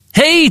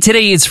Hey,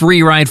 today is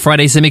Free Ride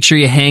Friday, so make sure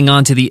you hang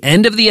on to the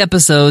end of the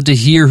episode to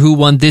hear who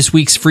won this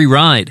week's free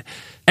ride.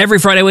 Every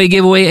Friday, we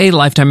give away a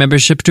lifetime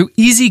membership to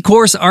Easy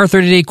Course, our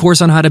 30-day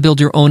course on how to build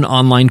your own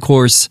online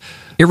course.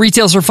 It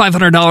retails for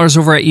 $500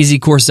 over at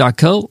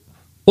easycourse.co,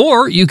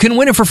 or you can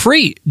win it for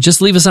free.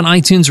 Just leave us an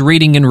iTunes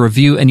rating and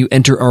review, and you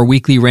enter our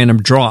weekly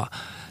random draw.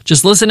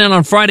 Just listen in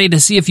on Friday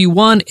to see if you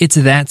won. It's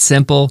that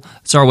simple.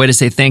 It's our way to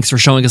say thanks for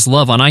showing us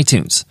love on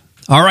iTunes.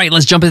 All right,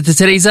 let's jump into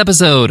today's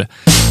episode.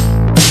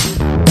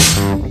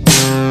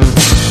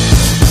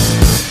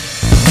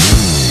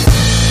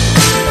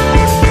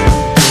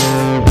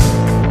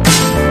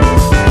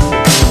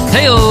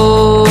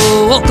 Heyo!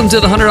 Welcome to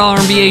the $100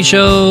 MBA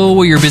show,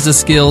 where your business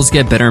skills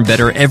get better and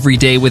better every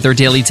day with our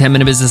daily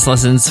 10-minute business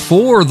lessons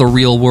for the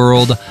real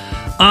world.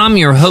 I'm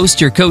your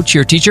host, your coach,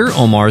 your teacher,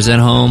 Omar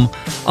Zenhom.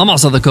 I'm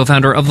also the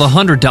co-founder of the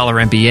 $100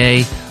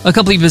 MBA, a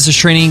complete business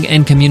training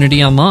and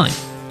community online.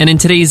 And in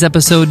today's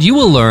episode, you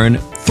will learn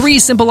 3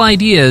 simple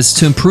ideas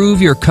to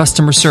improve your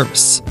customer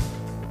service.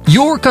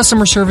 Your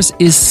customer service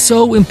is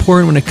so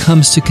important when it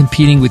comes to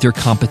competing with your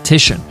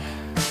competition.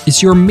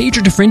 It's your major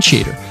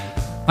differentiator.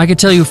 I can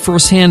tell you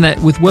firsthand that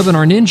with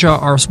Webinar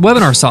Ninja, our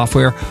webinar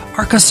software,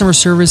 our customer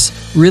service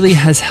really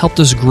has helped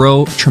us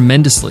grow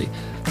tremendously.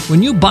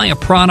 When you buy a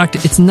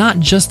product, it's not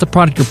just the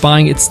product you're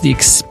buying, it's the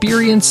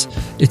experience,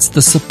 it's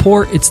the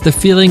support, it's the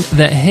feeling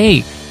that,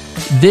 hey,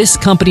 this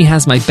company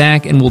has my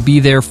back and will be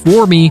there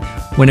for me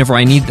whenever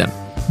I need them.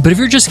 But if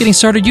you're just getting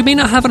started, you may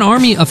not have an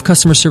army of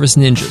customer service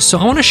ninjas. So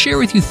I want to share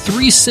with you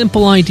 3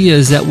 simple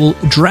ideas that will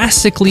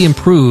drastically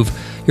improve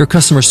your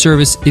customer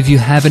service if you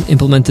haven't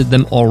implemented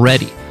them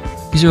already.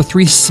 These are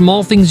 3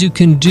 small things you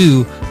can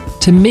do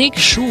to make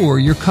sure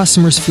your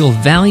customers feel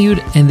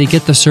valued and they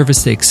get the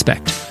service they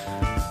expect.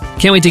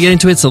 Can't wait to get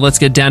into it, so let's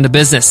get down to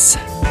business.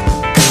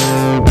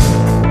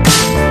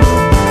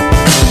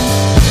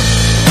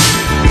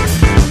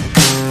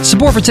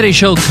 Support for today's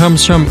show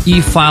comes from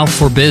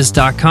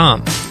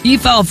eFileForBiz.com.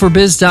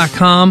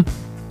 eFileForBiz.com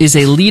is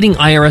a leading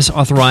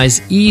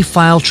IRS-authorized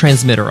e-file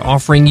transmitter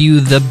offering you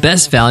the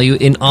best value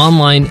in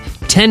online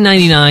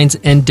 1099s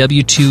and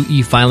W-2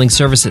 e-filing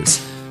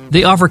services.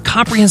 They offer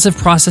comprehensive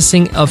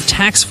processing of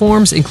tax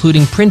forms,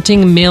 including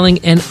printing, mailing,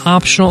 and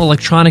optional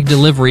electronic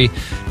delivery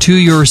to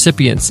your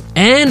recipients,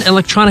 and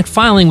electronic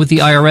filing with the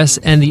IRS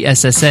and the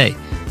SSA.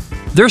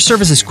 Their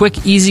service is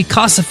quick, easy,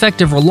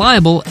 cost-effective,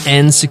 reliable,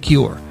 and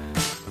secure.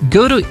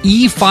 Go to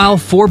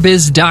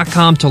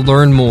eFileForBiz.com to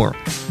learn more.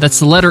 That's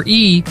the letter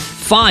E,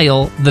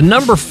 file, the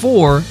number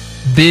 4,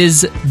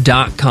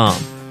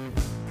 biz.com.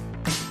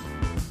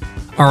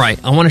 All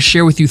right, I want to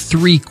share with you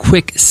 3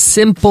 quick,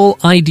 simple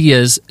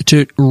ideas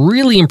to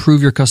really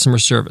improve your customer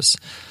service.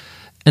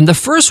 And the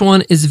first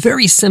one is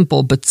very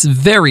simple, but it's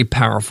very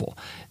powerful,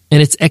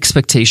 and it's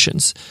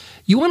expectations.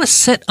 You want to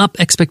set up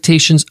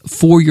expectations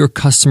for your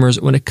customers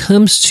when it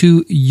comes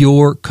to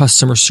your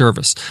customer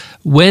service,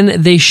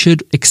 when they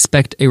should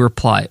expect a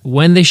reply,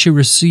 when they should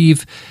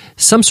receive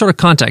some sort of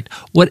contact,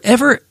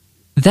 whatever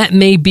that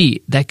may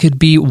be. That could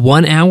be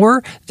 1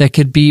 hour, that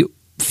could be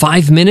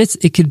 5 minutes,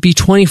 it could be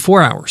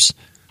 24 hours.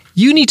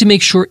 You need to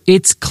make sure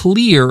it's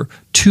clear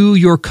to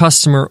your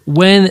customer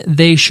when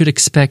they should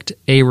expect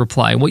a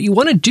reply. What you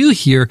want to do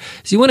here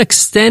is you want to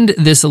extend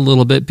this a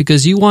little bit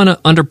because you want to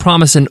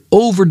underpromise and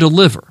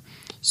overdeliver.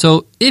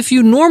 So if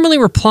you normally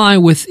reply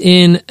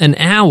within an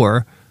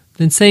hour,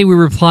 then say we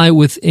reply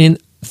within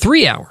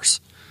 3 hours.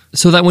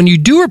 So that when you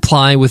do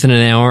reply within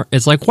an hour,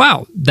 it's like,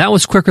 wow, that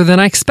was quicker than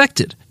I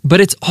expected.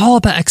 But it's all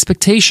about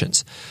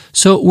expectations.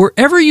 So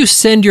wherever you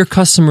send your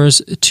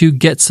customers to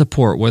get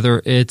support,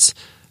 whether it's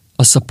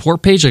a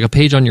support page, like a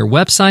page on your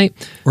website,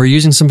 or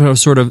using some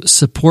sort of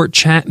support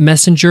chat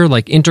messenger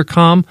like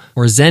Intercom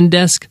or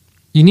Zendesk,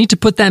 you need to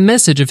put that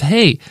message of,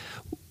 hey,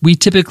 we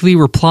typically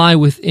reply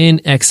within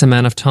X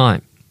amount of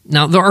time.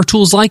 Now, there are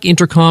tools like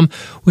Intercom,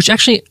 which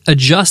actually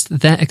adjust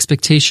that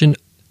expectation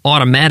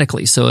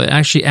automatically. So it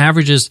actually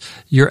averages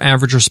your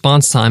average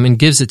response time and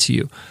gives it to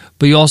you.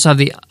 But you also have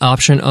the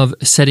option of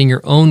setting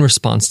your own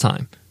response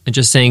time and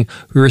just saying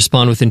we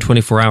respond within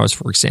 24 hours,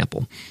 for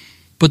example.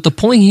 But the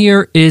point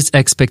here is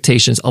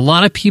expectations. A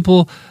lot of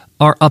people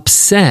are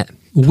upset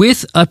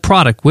with a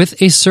product, with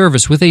a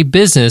service, with a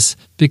business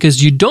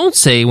because you don't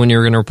say when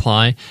you're going to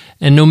reply.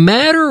 And no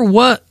matter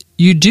what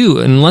you do,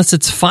 unless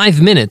it's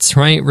 5 minutes,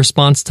 right,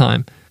 response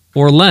time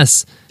or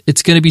less,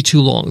 it's going to be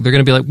too long. They're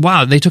going to be like,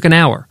 wow, they took an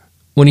hour.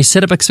 When you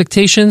set up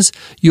expectations,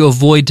 you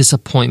avoid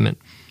disappointment.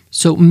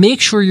 So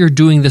make sure you're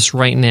doing this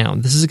right now.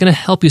 This is going to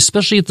help you,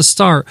 especially at the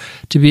start,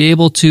 to be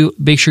able to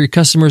make sure your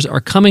customers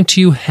are coming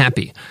to you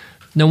happy.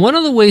 Now, one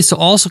of the ways to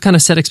also kind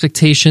of set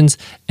expectations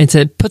and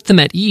to put them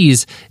at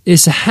ease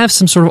is to have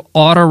some sort of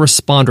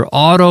auto-responder,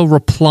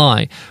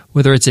 auto-reply,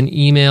 whether it's an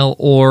email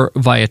or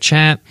via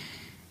chat.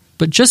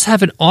 But just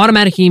have an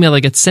automatic email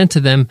that gets sent to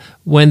them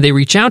when they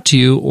reach out to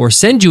you or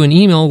send you an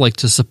email, like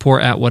to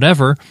support at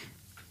whatever,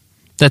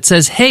 that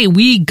says, hey,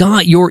 we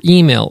got your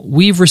email.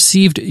 We've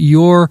received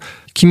your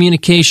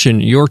communication,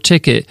 your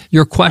ticket,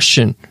 your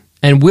question,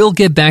 and we'll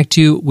get back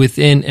to you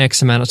within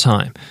X amount of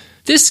time.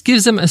 This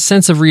gives them a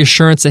sense of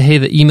reassurance that, hey,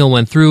 the email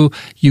went through,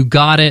 you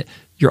got it,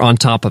 you're on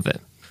top of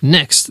it.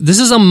 Next, this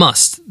is a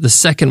must, the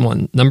second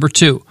one, number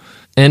 2,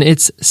 and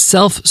it's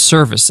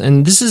self-service,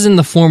 and this is in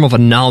the form of a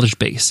knowledge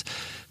base.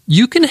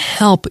 You can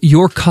help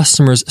your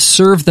customers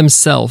serve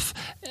themselves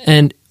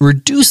and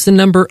reduce the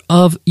number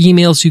of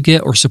emails you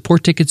get or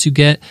support tickets you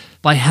get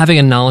by having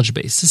a knowledge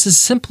base. This is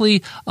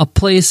simply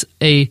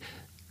a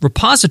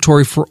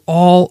repository for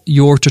all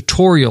your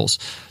tutorials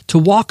to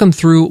walk them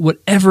through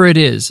whatever it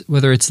is,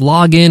 whether it's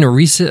login or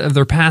reset of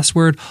their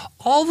password,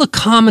 all the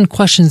common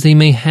questions they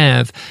may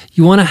have.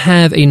 You want to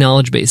have a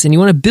knowledge base, and you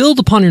want to build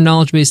upon your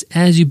knowledge base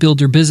as you build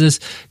your business,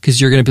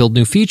 because you're going to build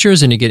new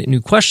features and you get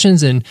new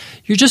questions, and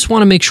you just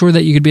want to make sure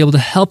that you could be able to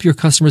help your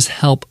customers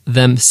help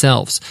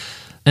themselves.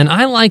 And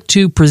I like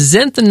to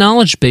present the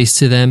knowledge base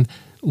to them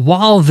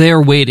while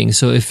they're waiting.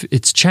 So if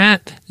it's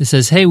chat, it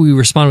says, hey, we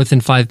respond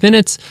within 5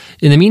 minutes.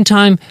 In the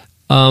meantime,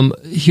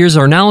 here's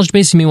our knowledge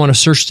base. You may want to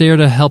search there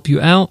to help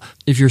you out.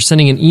 If you're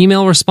sending an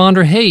email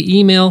responder, hey,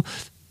 email,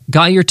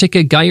 got your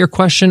ticket, got your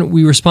question.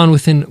 We respond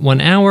within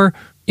 1 hour.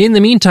 In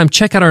the meantime,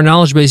 check out our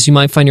knowledge base. You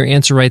might find your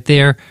answer right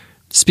there.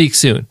 Speak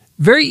soon.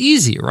 Very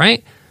easy,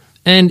 right?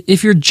 And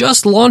if you're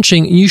just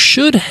launching, you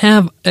should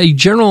have a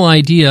general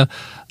idea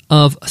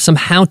of some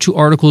how-to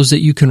articles that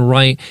you can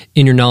write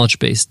in your knowledge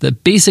base. The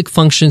basic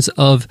functions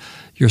of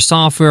your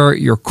software,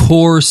 your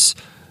course,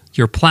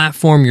 your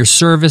platform, your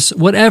service,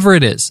 whatever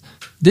it is.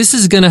 This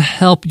is going to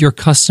help your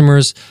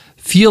customers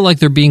feel like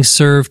they're being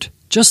served,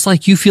 just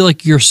like you feel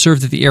like you're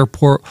served at the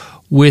airport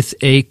with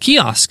a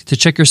kiosk to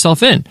check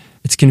yourself in.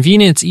 It's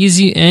convenient, it's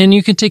easy, and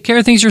you can take care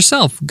of things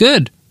yourself.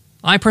 Good.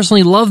 I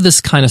personally love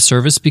this kind of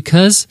service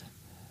because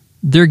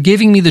they're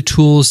giving me the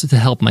tools to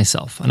help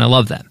myself, and I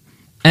love that.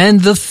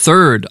 And the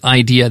third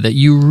idea that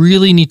you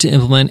really need to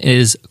implement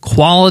is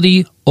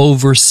quality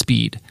over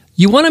speed.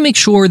 You want to make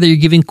sure that you're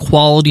giving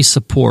quality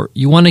support.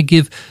 You want to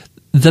give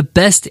the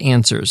best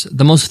answers,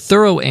 the most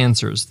thorough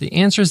answers, the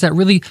answers that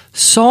really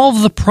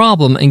solve the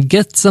problem and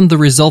get them the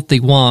result they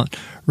want,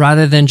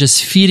 rather than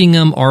just feeding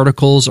them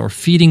articles or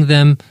feeding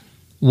them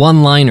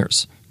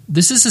one-liners.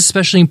 This is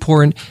especially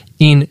important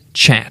in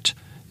chat.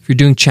 If you're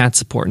doing chat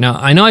support. Now,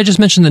 I know I just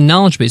mentioned the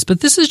knowledge base,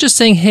 but this is just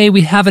saying, hey,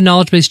 we have a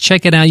knowledge base,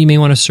 check it out. You may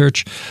want to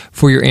search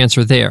for your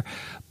answer there.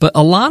 But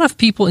a lot of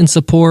people in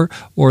support,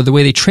 or the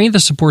way they train the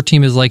support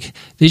team, is like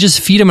they just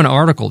feed them an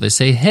article. They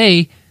say,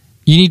 hey,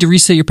 you need to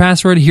reset your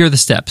password. Here are the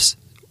steps.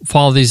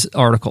 Follow this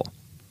article.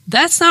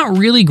 That's not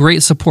really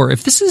great support.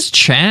 If this is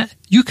chat,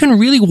 you can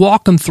really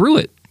walk them through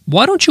it.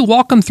 Why don't you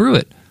walk them through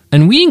it?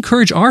 And we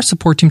encourage our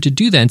support team to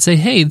do that and say,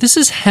 hey, this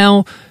is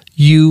how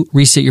you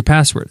reset your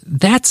password.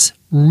 That's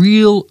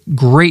real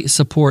great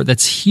support.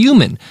 That's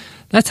human.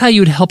 That's how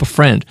you would help a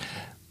friend.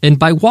 And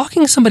by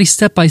walking somebody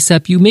step by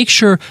step, you make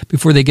sure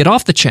before they get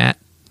off the chat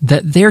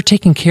that they're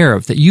taken care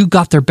of, that you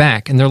got their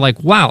back. And they're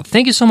like, wow,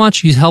 thank you so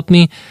much. You helped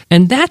me.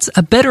 And that's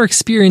a better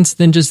experience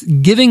than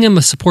just giving them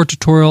a support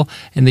tutorial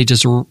and they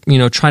just,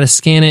 try to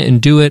scan it and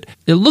do it.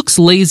 It looks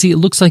lazy. It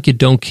looks like you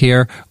don't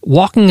care.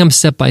 Walking them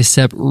step by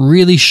step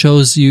really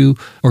shows you,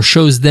 or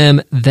shows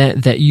them,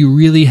 that you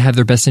really have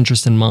their best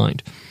interest in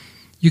mind.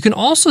 You can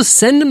also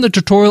send them the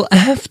tutorial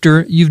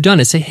after you've done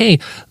it. Say, hey,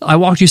 I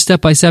walked you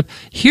step by step.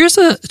 Here's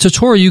a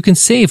tutorial you can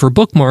save or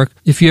bookmark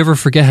if you ever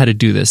forget how to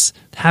do this.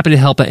 Happy to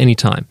help at any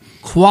time.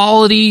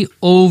 Quality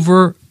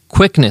over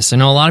quickness. I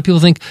know a lot of people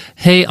think,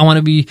 hey, I want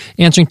to be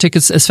answering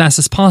tickets as fast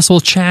as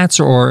possible, chats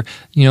or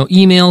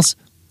emails.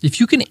 If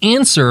you can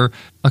answer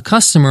a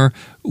customer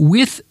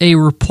with a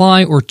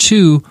reply or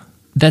two,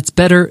 that's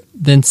better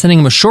than sending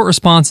them a short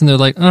response and they're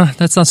like,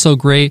 that's not so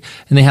great.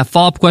 And they have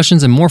follow-up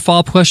questions and more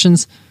follow-up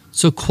questions.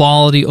 So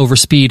quality over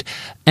speed.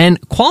 And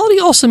quality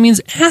also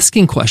means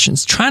asking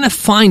questions, trying to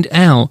find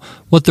out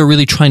what they're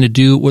really trying to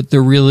do, what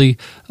they're really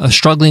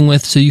struggling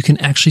with, so you can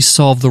actually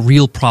solve the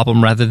real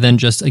problem rather than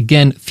just,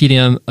 again, feeding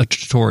them a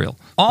tutorial.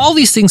 All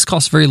these things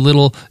cost very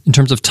little in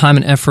terms of time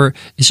and effort.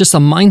 It's just a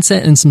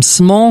mindset and some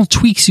small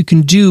tweaks you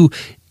can do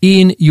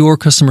in your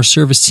customer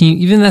service team.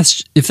 Even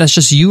if that's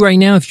just you right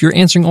now, if you're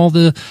answering all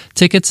the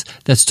tickets,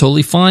 that's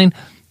totally fine.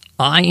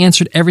 I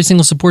answered every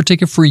single support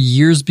ticket for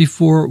years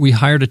before we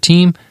hired a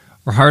team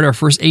or hired our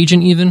first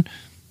agent even.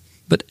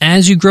 But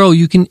as you grow,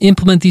 you can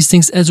implement these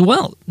things as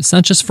well. It's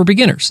not just for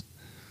beginners.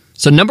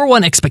 So number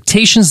 1,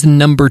 expectations.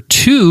 Number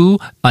 2,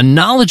 a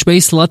knowledge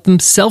base to let them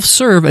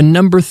self-serve. And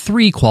number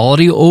 3,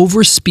 quality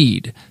over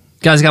speed.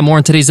 Guys, I got more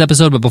in today's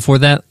episode, but before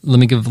that, let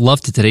me give love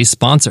to today's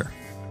sponsor.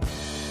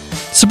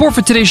 Support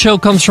for today's show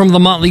comes from The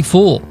Motley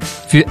Fool.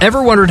 If you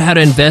ever wondered how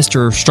to invest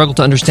or struggle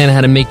to understand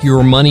how to make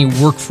your money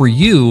work for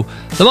you,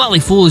 The Motley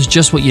Fool is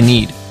just what you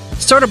need.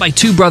 Started by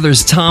two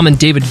brothers, Tom and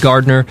David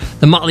Gardner,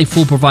 The Motley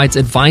Fool provides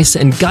advice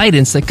and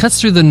guidance that cuts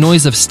through the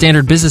noise of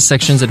standard business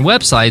sections and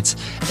websites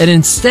and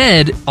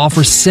instead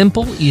offers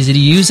simple,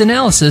 easy-to-use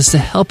analysis to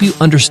help you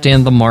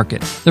understand the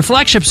market. Their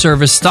flagship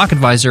service, Stock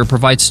Advisor,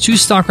 provides 2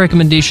 stock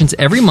recommendations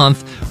every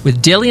month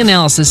with daily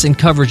analysis and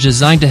coverage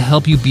designed to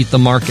help you beat the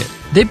market.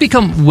 They've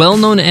become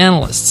well-known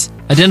analysts,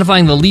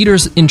 identifying the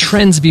leaders in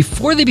trends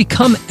before they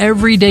become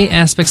everyday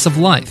aspects of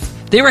life.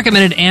 They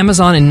recommended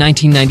Amazon in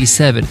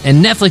 1997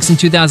 and Netflix in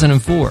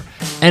 2004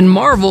 and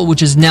Marvel,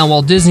 which is now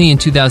Walt Disney, in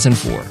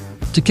 2004.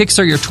 To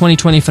kickstart your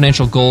 2020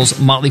 financial goals,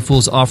 Motley Fool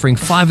is offering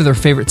 5 of their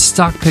favorite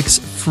stock picks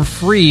for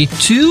free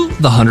to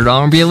the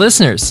 $100 MBA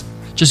listeners.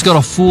 Just go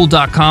to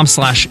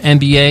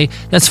fool.com/MBA.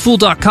 That's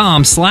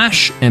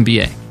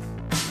fool.com/MBA.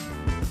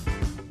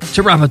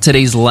 To wrap up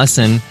today's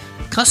lesson,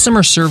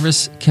 customer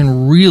service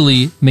can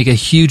really make a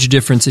huge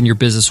difference in your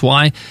business.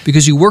 Why?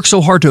 Because you work so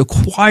hard to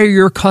acquire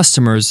your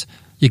customers,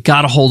 you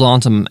got to hold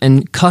on to them.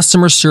 And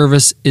customer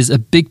service is a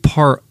big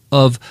part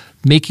of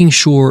making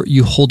sure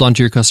you hold on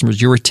to your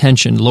customers, your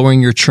retention,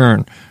 lowering your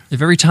churn.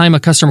 If every time a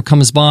customer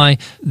comes by,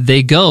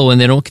 they go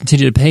and they don't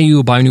continue to pay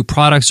you, buy new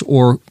products,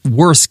 or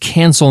worse,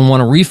 cancel and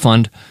want a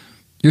refund,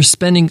 you're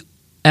spending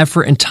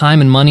effort and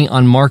time and money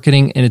on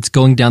marketing and it's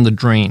going down the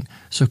drain.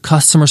 So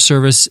customer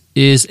service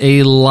is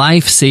a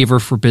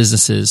lifesaver for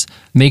businesses.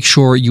 Make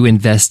sure you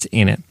invest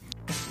in it.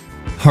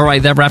 All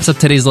right, that wraps up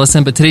today's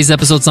lesson, but today's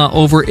episode's not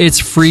over. It's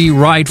Free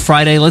Ride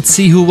Friday. Let's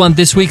see who won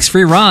this week's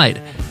free ride.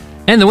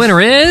 And the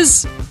winner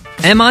is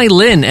M.I.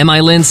 Lynn. M.I.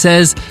 Lynn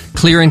says,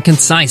 clear and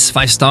concise,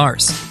 5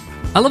 stars.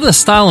 I love the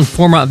style and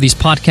format of these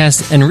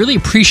podcasts and really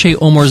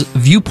appreciate Omar's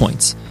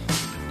viewpoints,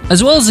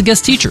 as well as the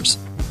guest teachers.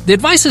 The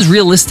advice is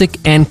realistic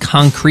and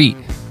concrete,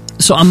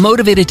 so I'm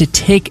motivated to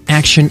take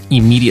action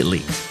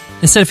immediately,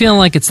 instead of feeling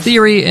like it's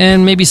theory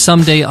and maybe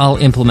someday I'll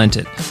implement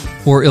it,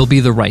 or it'll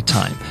be the right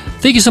time.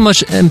 Thank you so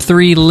much,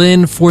 M3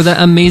 Lynn, for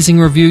that amazing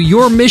review.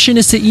 Your mission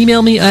is to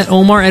email me at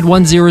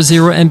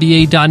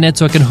omar@100mba.net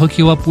so I can hook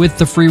you up with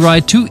the free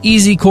ride to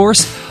Easy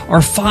Course,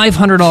 our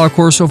 $500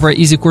 course over at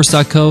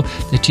easycourse.co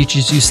that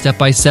teaches you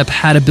step-by-step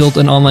how to build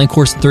an online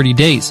course in 30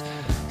 days.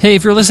 Hey,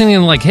 if you're listening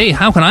and like, hey,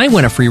 how can I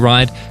win a free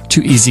ride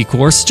to Easy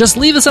Course? Just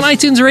leave us an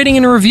iTunes rating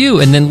and a review,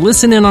 and then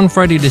listen in on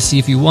Friday to see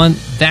if you won.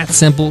 That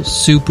simple,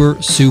 super,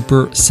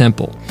 super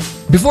simple.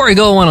 Before I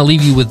go, I want to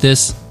leave you with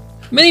this.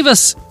 Many of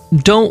us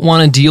don't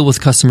want to deal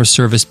with customer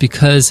service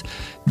because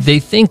they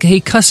think, hey,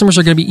 customers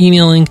are going to be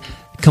emailing,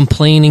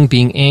 complaining,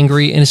 being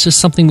angry, and it's just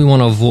something we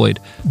want to avoid.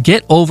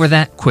 Get over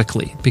that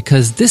quickly,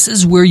 because this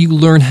is where you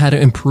learn how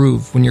to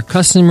improve. When your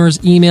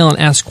customers email and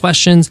ask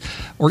questions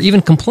or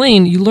even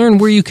complain, you learn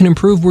where you can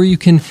improve, where you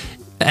can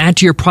add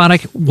to your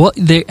product, what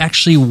they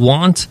actually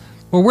want,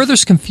 or where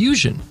there's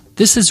confusion.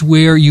 This is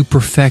where you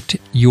perfect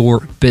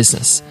your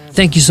business.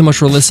 Thank you so much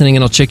for listening,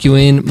 and I'll check you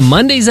in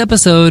Monday's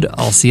episode.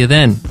 I'll see you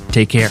then.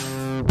 Take care.